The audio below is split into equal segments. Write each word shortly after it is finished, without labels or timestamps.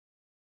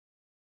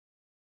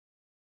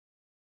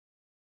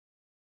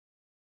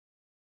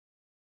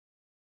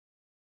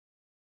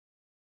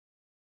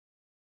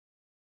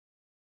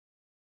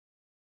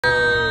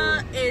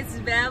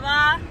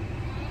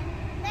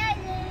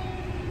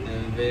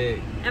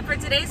big. And for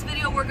today's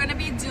video, we're gonna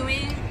be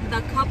doing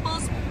the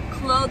couples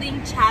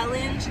clothing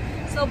challenge.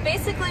 So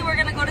basically, we're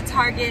gonna go to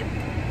Target.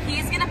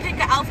 He's gonna pick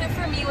an outfit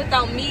for me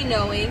without me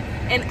knowing,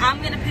 and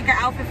I'm gonna pick an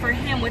outfit for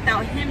him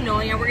without him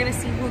knowing, and we're gonna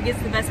see who gets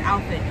the best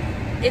outfit.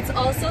 It's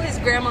also his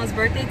grandma's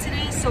birthday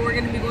today, so we're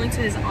gonna be going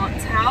to his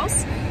aunt's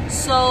house.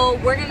 So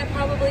we're gonna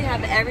probably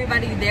have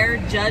everybody there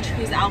judge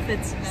whose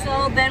outfit's better.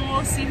 So then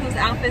we'll see whose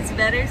outfit's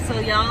better. So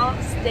y'all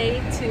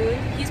stay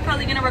tuned. He's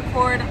probably gonna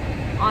record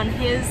on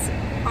his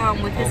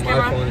with his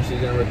camera. On my phone,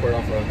 she's gonna record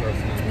off of her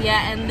phone.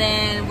 Yeah, and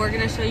then we're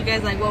gonna show you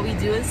guys like what we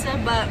do and stuff.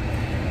 But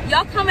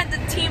y'all comment the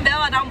Team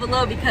Bella down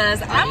below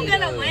because I'm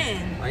gonna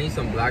win. I need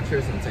some black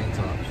shirts and tank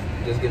tops.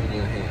 Just giving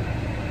you a hint.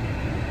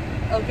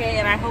 Okay,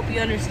 and I hope you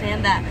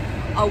understand that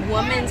a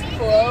woman's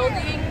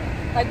clothing,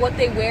 like what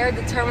they wear,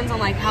 determines on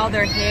like how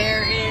their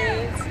hair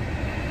is,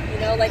 you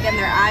know, like and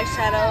their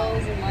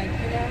eyeshadows and like,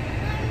 you know.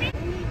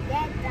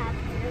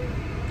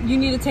 You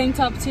need a tank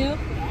top too?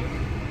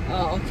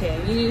 Oh, okay.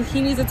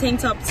 He needs a tank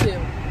top too.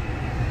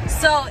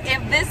 So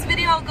if this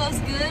video goes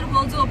good,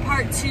 we'll do a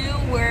part 2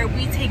 where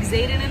we take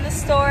Zayden in the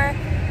store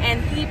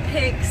and he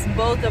picks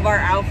both of our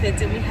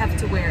outfits and we have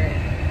to wear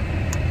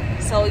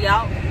it. So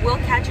y'all, we'll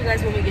catch you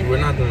guys when we get there. We're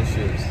not doing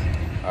shoes.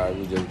 Alright,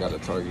 we just got a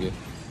Target.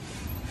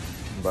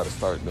 I'm about to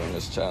start doing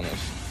this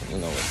challenge. You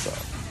know what's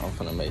up. I'm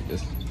finna make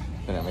this.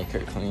 Finna make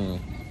her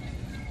clean.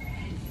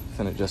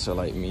 Finna dress her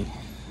like me.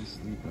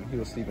 He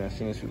was sleeping as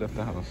soon as we left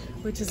the house.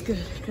 Which is good,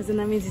 because then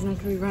that means he's not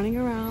gonna be running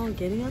around,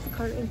 getting out the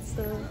cart and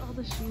stuff. All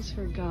the shoes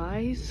for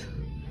guys.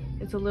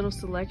 It's a little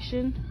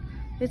selection.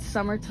 It's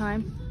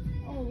summertime.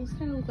 Oh, these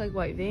kind of look like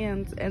white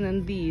Vans. And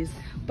then these.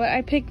 But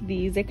I picked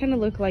these. They kind of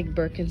look like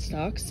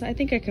Birkenstocks. I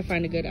think I could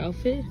find a good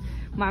outfit.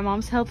 My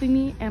mom's helping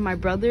me, and my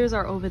brothers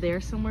are over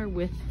there somewhere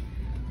with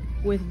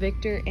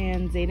Victor,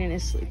 and Zayden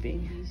is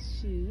sleeping. These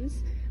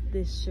shoes,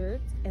 this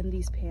shirt, and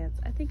these pants.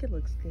 I think it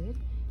looks good.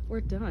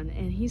 We're done,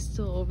 and he's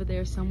still over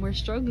there somewhere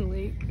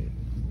struggling.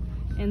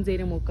 And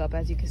Zayden woke up,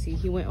 as you can see.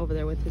 He went over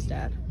there with his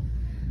dad.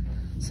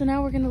 So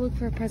now we're gonna look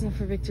for a present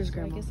for Victor's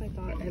grandma. I guess I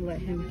thought I'd let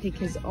him pick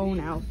his own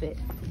outfit.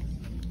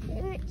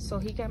 So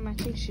he got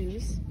matching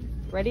shoes.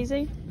 Ready,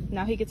 Zay?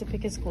 Now he gets to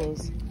pick his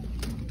clothes.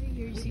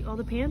 Here you see all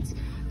the pants.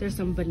 There's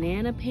some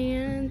banana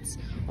pants,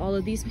 all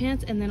of these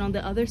pants, and then on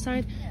the other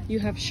side you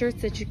have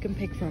shirts that you can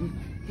pick from.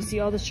 You see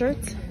all the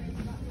shirts?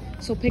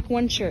 So pick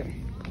one shirt.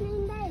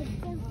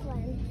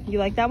 You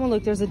like that one?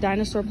 Look, there's a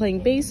dinosaur playing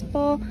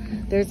baseball.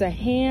 There's a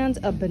hand,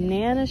 a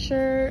banana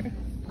shirt.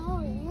 Oh,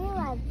 you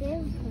like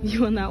this one.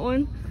 You want that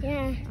one?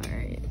 Yeah. All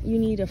right, you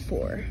need a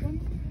 4.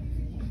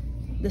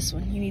 This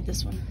one, you need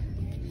this one.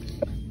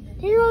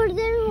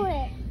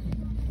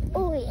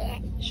 Oh yeah.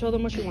 Show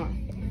them what you want.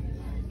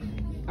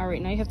 All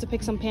right, now you have to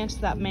pick some pants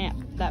that match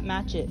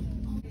it.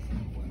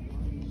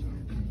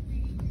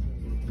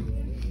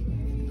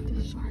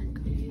 The shark.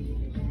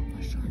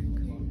 A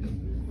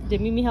shark. Did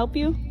Mimi help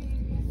you?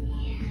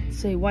 Yeah.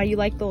 Say why you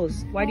like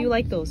those. Why do you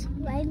like those?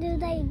 Why do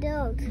they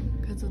do?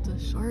 Because of the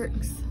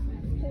sharks.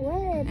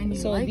 What? And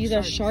so like these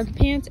are shark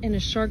pants and a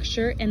shark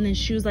shirt and then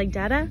shoes like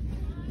Dada?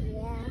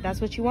 Yeah. That's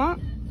what you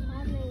want?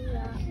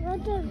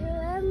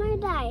 Where my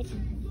dad?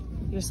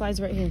 Your slide's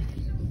right here.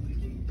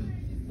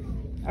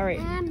 All right.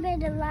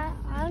 Right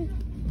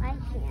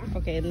here.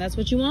 Okay, and that's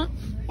what you want?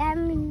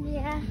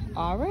 Yeah.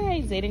 All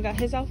right, Zayden got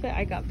his outfit.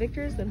 I got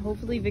Victor's. Then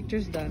hopefully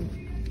Victor's done.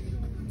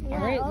 Yeah,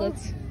 all right,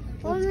 let's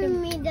only go.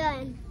 Me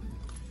done.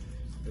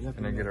 I'm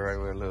gonna get her right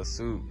with a little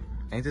suit.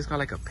 Ain't this called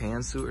like a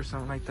pantsuit or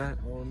something like that?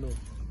 Oh no.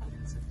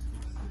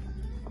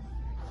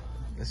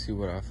 Let's see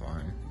what I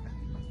find.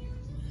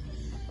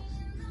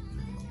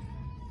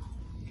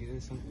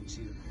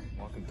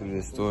 Walking through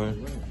this store,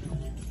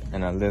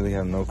 and I literally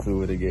have no clue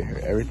where to get her.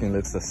 Everything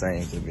looks the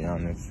same, to be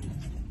honest.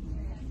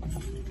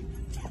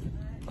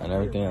 And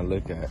everything I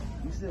look at.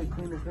 You said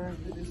Queen of Crime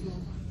fit this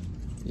one?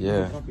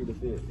 Yeah. Copy the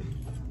fit.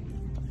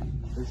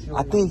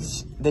 I think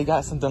they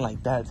got something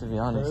like that, to be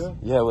honest.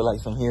 Yeah, with like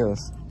some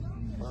heels.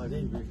 Oh,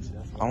 they rich.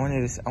 I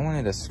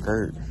wanted a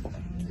skirt.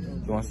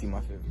 You want to see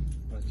my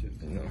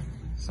favorite? No,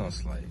 some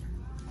slight.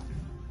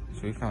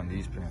 So we found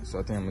these pants. So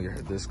I think I'm gonna get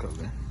her this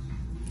color.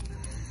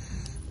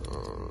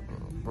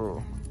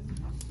 Bro.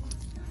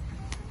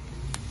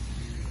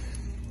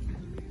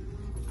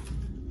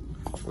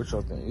 What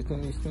y'all think? You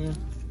think these can?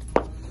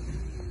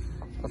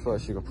 I feel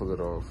like she could pull it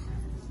off.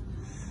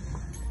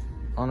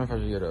 I don't know if I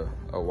should get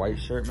a white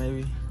shirt,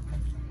 maybe.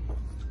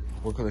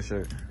 What color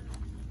shirt?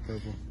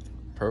 Purple.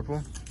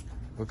 Purple?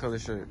 What color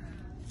shirt?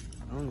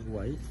 I don't know,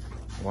 white.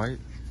 White?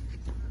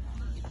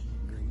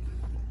 Green.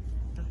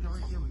 They're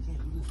right here. We can't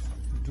do this.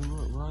 Do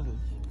what? Where are they?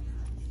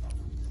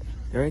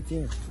 They're right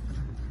there.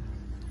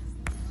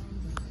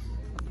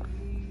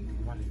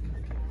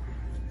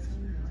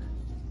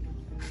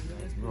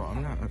 Bro,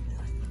 I'm not.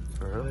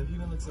 For real? If you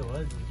don't look so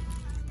ugly.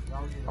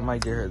 I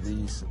might get her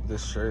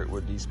this shirt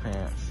with these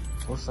pants.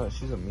 What's that?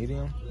 She's a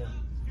medium? Yeah.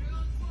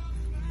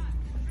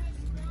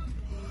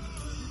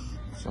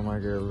 So I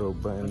might get a little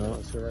button up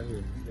It's right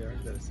here. Yeah, I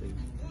gotta see.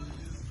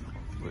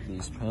 with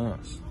these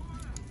pants.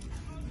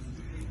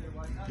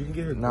 You can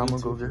get her. Now I'm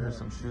gonna go get her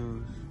some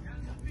shoes.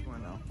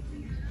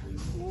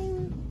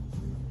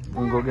 You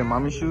wanna go get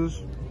mommy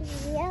shoes?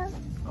 Yeah.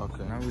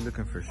 Okay, now we're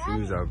looking for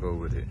shoes. I'll go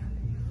with it.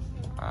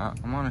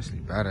 I'm honestly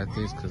bad at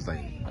this because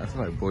like I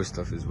feel like boy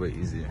stuff is way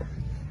easier.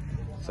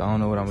 So I don't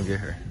know what I'm gonna get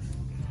her.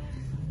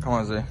 Come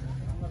on, Zay.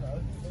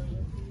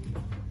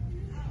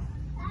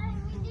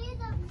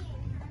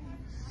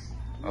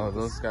 Oh,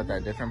 those got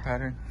that different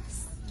pattern?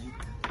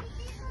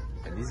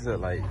 And these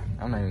look like,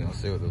 I'm not even gonna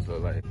say what those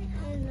look like.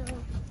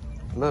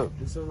 Look.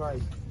 These are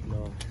like,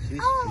 no,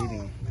 she's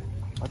feeding.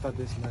 I thought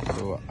this nice.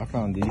 So I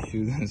found these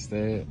shoes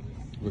instead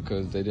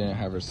because they didn't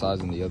have her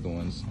size in the other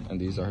ones. And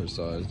these are her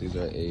size. These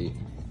are 8.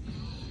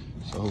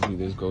 So hopefully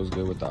this goes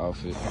good with the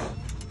outfit.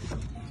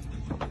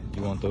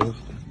 You want those?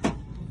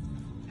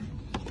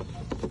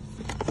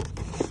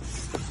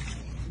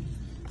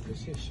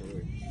 This shit's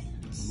short.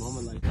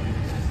 Mama like.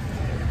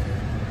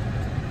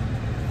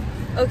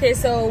 Okay,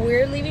 so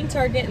we're leaving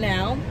Target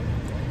now.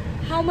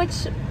 How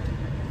much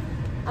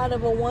out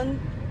of a 1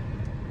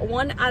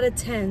 out of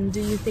 10 do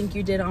you think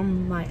you did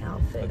on my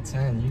outfit? A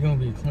 10. You're gonna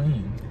be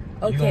clean.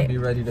 Okay. You're gonna be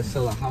ready to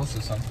fill a house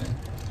or something.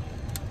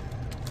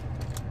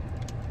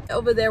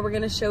 Over there, we're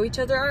gonna show each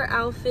other our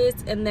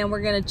outfits, and then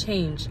we're gonna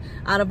change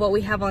out of what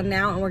we have on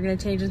now, and we're gonna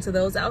change into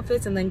those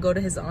outfits and then go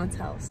to his aunt's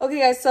house. Okay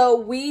guys, so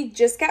we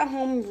just got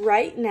home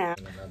right now.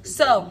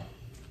 So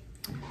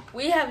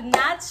we have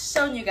not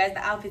shown you guys the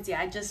outfits yet.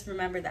 I just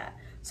remember that.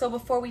 So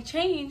before we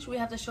change, we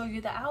have to show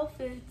you the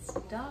outfits.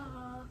 Duh.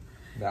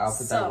 The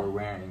outfit that we're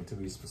wearing, to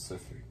be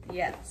specific.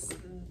 Yes.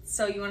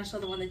 So you want to show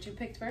the one that you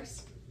picked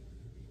first?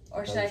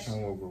 Or should I show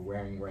what we're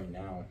wearing right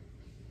now?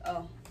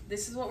 Oh,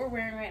 this is what we're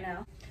wearing right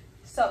now.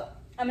 So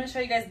I'm going to show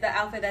you guys the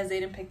outfit that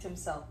Zayden picked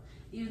himself.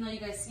 Even though you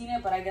guys seen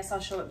it, but I guess I'll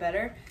show it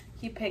better.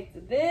 He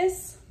picked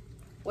this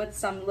with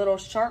some little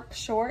shark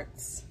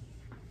shorts.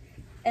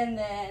 And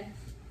then...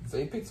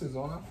 Zay picked his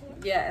own outfit?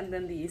 Yeah, and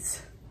then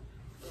these.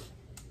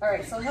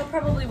 Alright, so he'll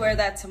probably wear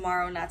that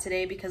tomorrow, not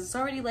today, because it's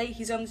already late.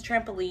 He's on the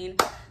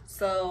trampoline.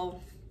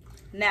 So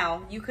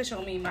now, you could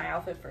show me my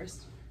outfit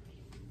first.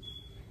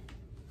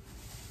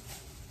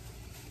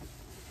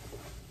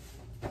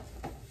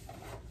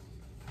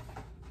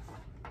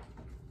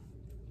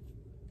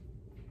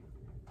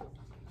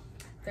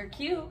 They're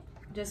cute.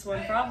 Just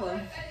one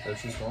problem. They're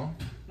too small?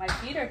 My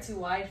feet are too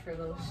wide for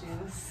those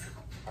shoes.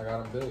 I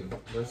got them big.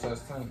 They're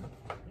size 10.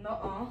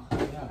 Nuh-uh.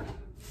 Yeah.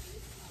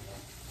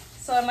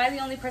 So am I the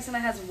only person that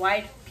has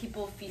wide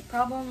people feet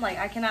problem? Like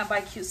I cannot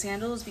buy cute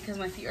sandals because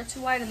my feet are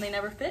too wide and they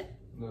never fit?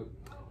 Look.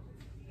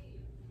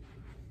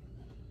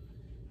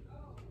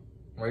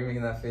 Why are you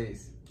making that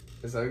face?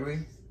 It's ugly?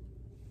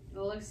 It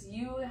looks,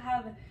 you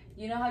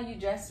know how you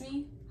dress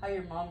me? How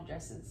your mom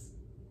dresses.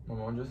 My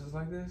mom dresses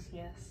like this?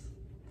 Yes.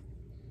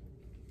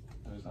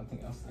 There's nothing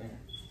else there.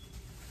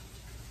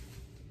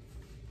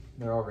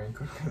 They're all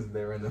wrinkled because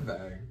they were in the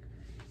bag.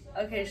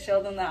 Okay,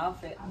 show them the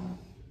outfit.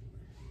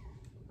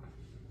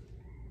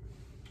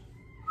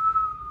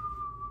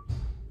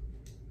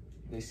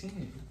 They seen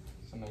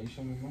it. So now you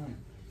show me mine.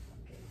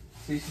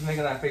 See, she's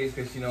making that face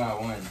because you know I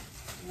won.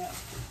 No.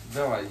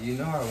 Bella, you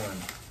know I won.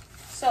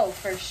 So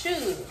for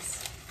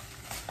shoes,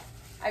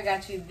 I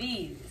got you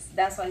these.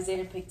 That's why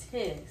Zayden picked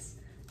his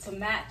to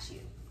match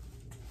you.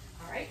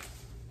 All right.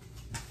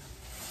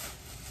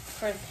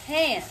 For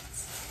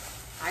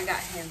pants, I got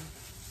him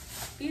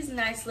these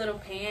nice little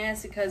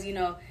pants because you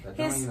know that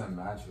don't even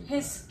match with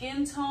his that.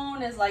 skin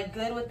tone is like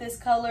good with this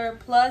color.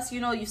 Plus,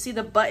 you know, you see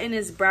the button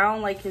is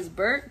brown like his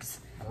Birks.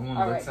 No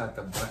one looks at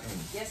the button.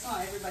 Yes,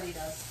 not everybody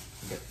does.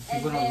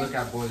 People don't look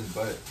at boys'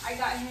 butt. I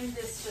got him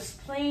this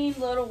just plain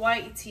little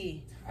white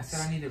tee. I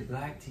said I needed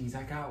black tees.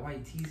 I got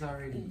white tees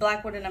already.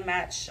 Black wouldn't a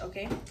match,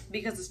 okay?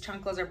 Because his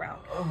chanclas are brown.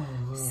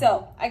 Oh.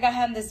 So I got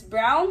him this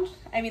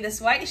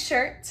this white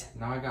shirt.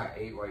 Now I got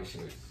 8 white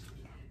shirts.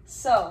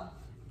 So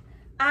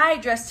I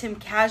dressed him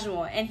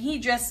casual and he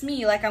dressed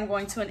me like I'm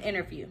going to an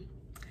interview.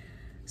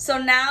 So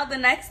now the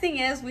next thing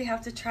is we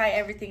have to try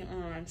everything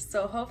on.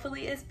 So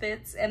hopefully it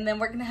fits. And then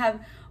we're going to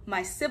have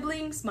my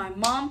siblings, my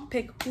mom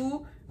pick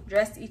who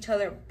dressed each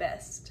other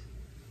best.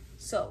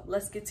 So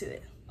let's get to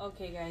it.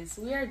 Okay guys,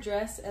 we are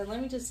dressed and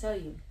let me just tell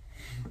you.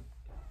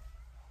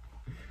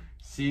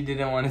 She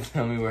didn't want to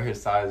tell me where her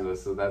size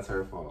was, so that's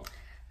her fault.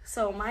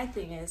 So my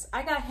thing is,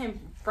 I got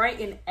him right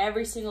in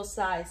every single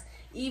size,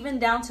 even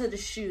down to the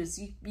shoes.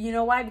 You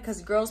know why?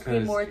 Because girls pay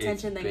more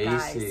attention than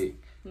guys.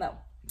 No.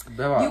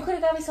 Bella. You could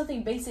have got me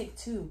something basic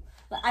too.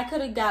 Like I could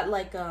have got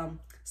like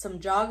some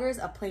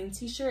joggers, a plain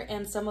t-shirt,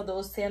 and some of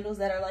those sandals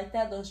that are like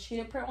that, those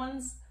cheetah print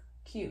ones.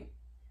 Cute.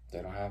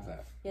 They don't have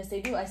that. Yes,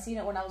 they do. I seen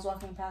it when I was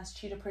walking past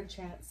cheetah print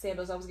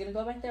sandals. I was going to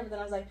go back there, but then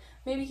I was like,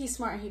 maybe he's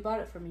smart and he bought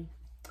it for me.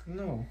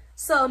 No.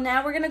 So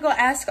now we're going to go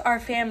ask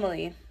our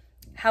family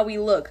how we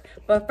look.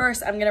 But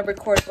first, I'm going to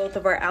record both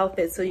of our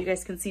outfits so you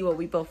guys can see what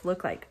we both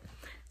look like.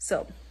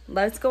 So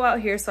let's go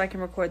out here so I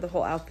can record the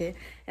whole outfit.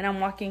 And I'm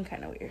walking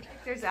kind of weird.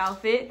 There's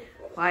outfit,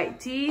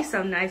 white tee,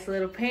 some nice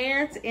little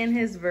pants, and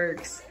his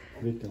Birks.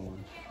 I'm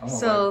a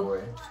So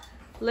white boy.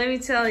 let me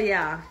tell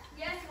y'all.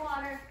 Yes,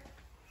 water.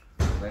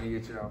 Let me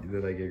get your outfit. You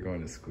look like you're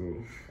going to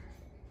school.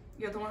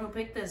 You're the one who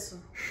picked this.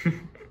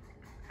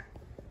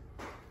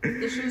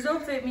 The shoes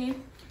don't fit me.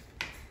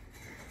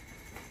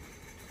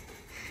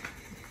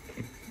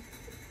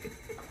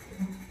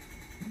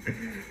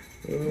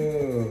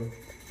 Oh.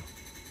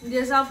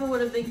 This outfit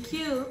would have been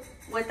cute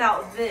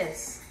without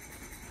this.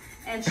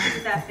 And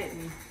shoes that fit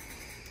me.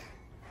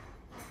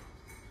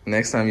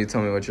 Next time you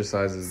tell me what your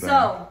size is.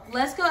 So,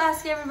 let's go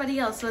ask everybody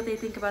else what they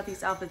think about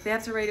these outfits. They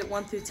have to rate it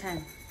 1 through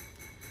 10.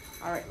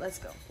 All right, let's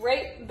go.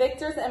 Rate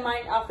Victor's and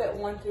mine outfit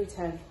 1 through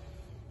 10.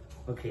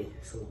 Okay,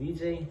 so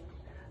BJ,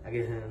 I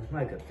give him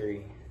like a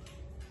 3.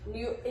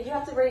 You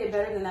have to rate it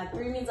better than that.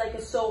 3 means like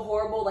it's so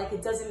horrible, like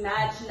it doesn't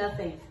match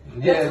nothing.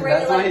 Yeah,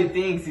 that's what he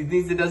thinks. He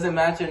thinks it doesn't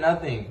match or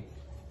nothing.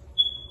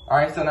 All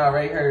right, so now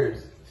rate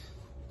hers.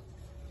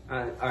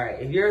 All right,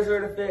 if yours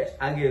were to fit,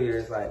 I give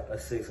yours like a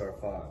 6 or a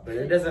 5, but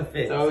it doesn't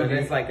fit, so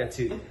it's like a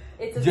 2.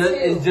 It's a 2.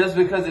 It's just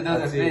because it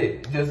doesn't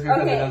fit. Just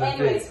because it doesn't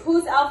anyways, fit.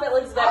 Whose outfit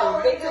looks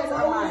better, Victor's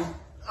or mine?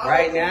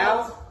 Right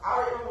now?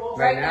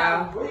 Right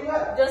now?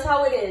 Just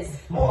how it is.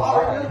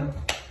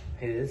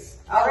 His.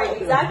 All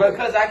right, exactly.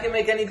 Because I can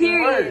make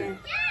anything work.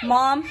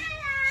 Mom,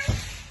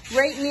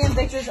 rate me and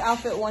Victor's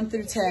outfit 1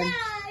 through 10.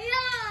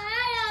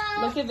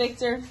 Look at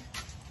Victor,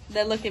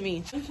 then look at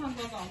me. This one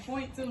goes on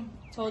point too.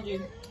 Told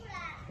you.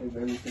 Hey,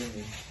 baby,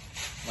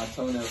 my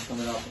toenails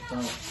coming out the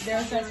front.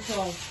 There's that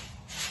 12.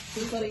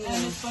 Just letting you know.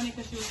 And it's funny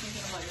because she was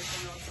thinking about your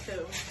toenails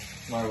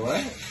too. My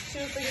what? She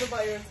was thinking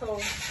about your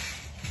toes.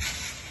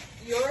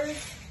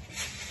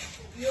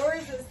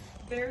 Yours is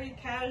very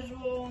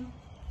casual.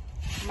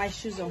 My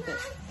shoes don't fit.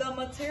 The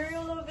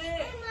material of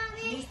it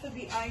needs to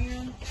be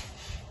ironed.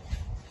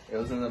 It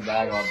was in the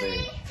bag all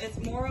day. It's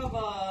more of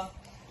a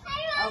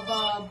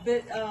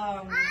bit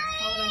how would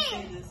I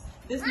say this?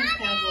 Business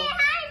casual.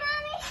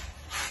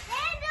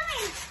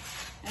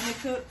 And it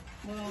could,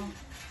 well,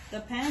 the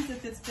pants,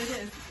 if it's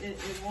fitted, it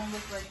won't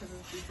look right because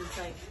it's too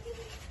tight.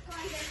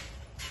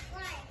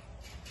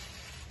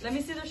 Let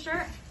me see the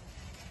shirt.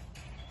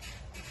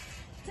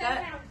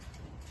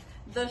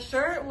 The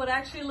shirt would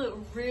actually look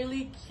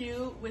really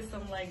cute with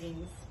some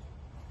leggings.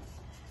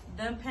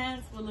 Them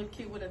pants would look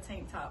cute with a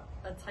tank top,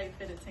 a tight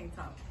fitted tank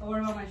top. Or what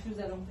about my shoes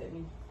that don't fit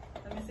me?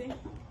 Let me see.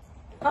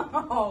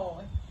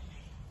 Oh,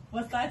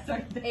 what size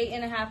are they?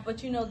 8.5,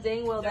 but you know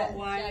dang well that.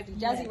 Why?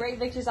 Jazzy, rate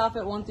Victor's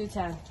outfit 1 through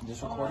 10.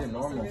 Just record it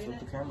normal. Flip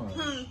the camera.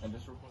 And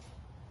just record.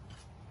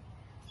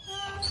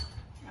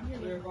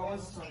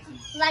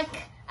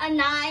 Like a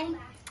 9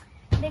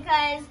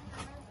 because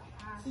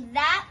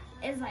that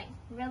is like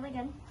really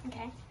good.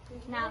 Okay.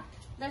 Now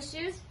the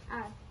shoes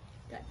are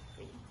good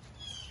for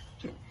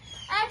you.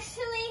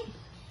 Actually,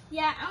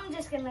 yeah, I'm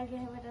just gonna give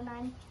it a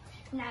 9.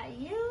 Now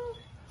you.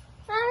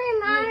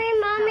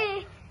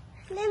 Mommy.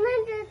 Let me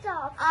do this.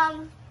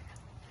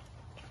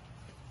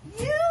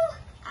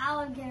 I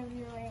will give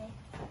you a.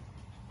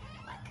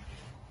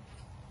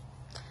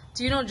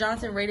 Do you know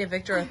Jonathan rated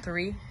Victor a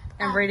 3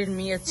 and rated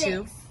me a 2?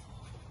 6.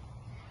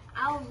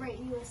 I'll rate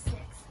you a 6.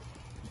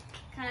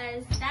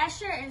 Because that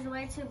shirt is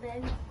way too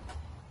big.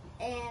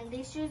 And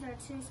these shoes are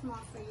too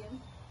small for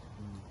you.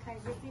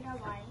 Because your feet are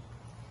wide.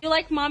 You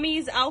like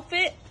mommy's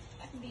outfit?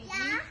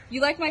 Yeah. You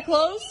like my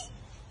clothes?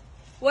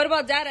 What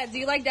about Dada? Do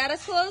you like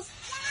Dada's clothes?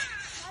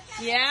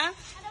 Yeah?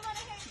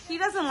 He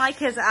doesn't like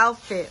his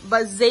outfit,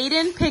 but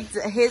Zayden picked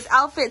his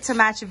outfit to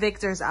match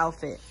Victor's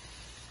outfit.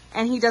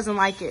 And he doesn't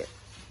like it.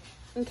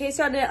 In case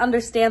y'all didn't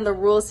understand the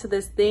rules to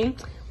this thing,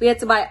 we had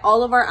to buy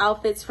all of our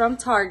outfits from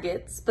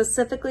Target,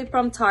 specifically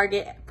from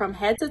Target, from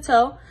head to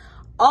toe.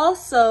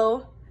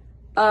 Also,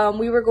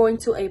 we were going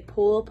to a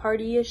pool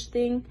party-ish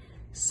thing,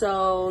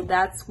 so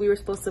we were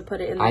supposed to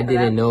put it in the I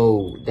didn't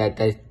know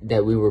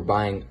that we were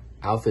buying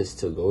outfits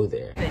to go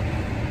there.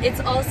 It's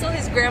also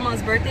his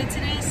grandma's birthday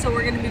today, so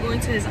we're gonna be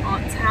going to his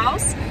aunt's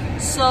house.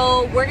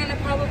 So we're gonna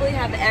probably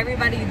have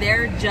everybody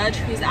there judge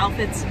whose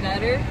outfit's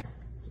better.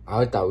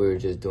 I thought we were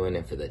just doing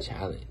it for the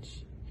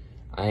challenge.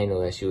 I didn't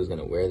know that she was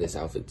gonna wear this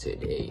outfit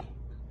today.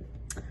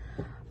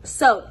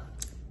 So,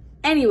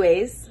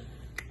 anyways,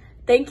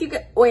 thank you.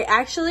 Wait,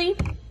 actually,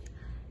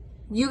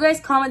 you guys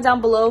comment down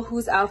below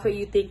whose outfit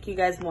you think you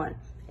guys won.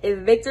 If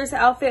Victor's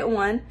outfit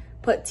won,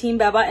 put Team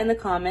Beba in the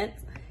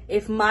comments.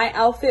 If my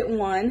outfit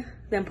won,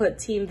 then put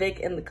Team Vic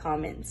in the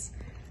comments.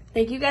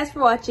 Thank you guys for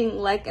watching.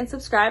 Like and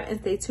subscribe and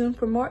stay tuned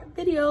for more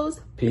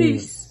videos.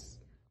 Peace.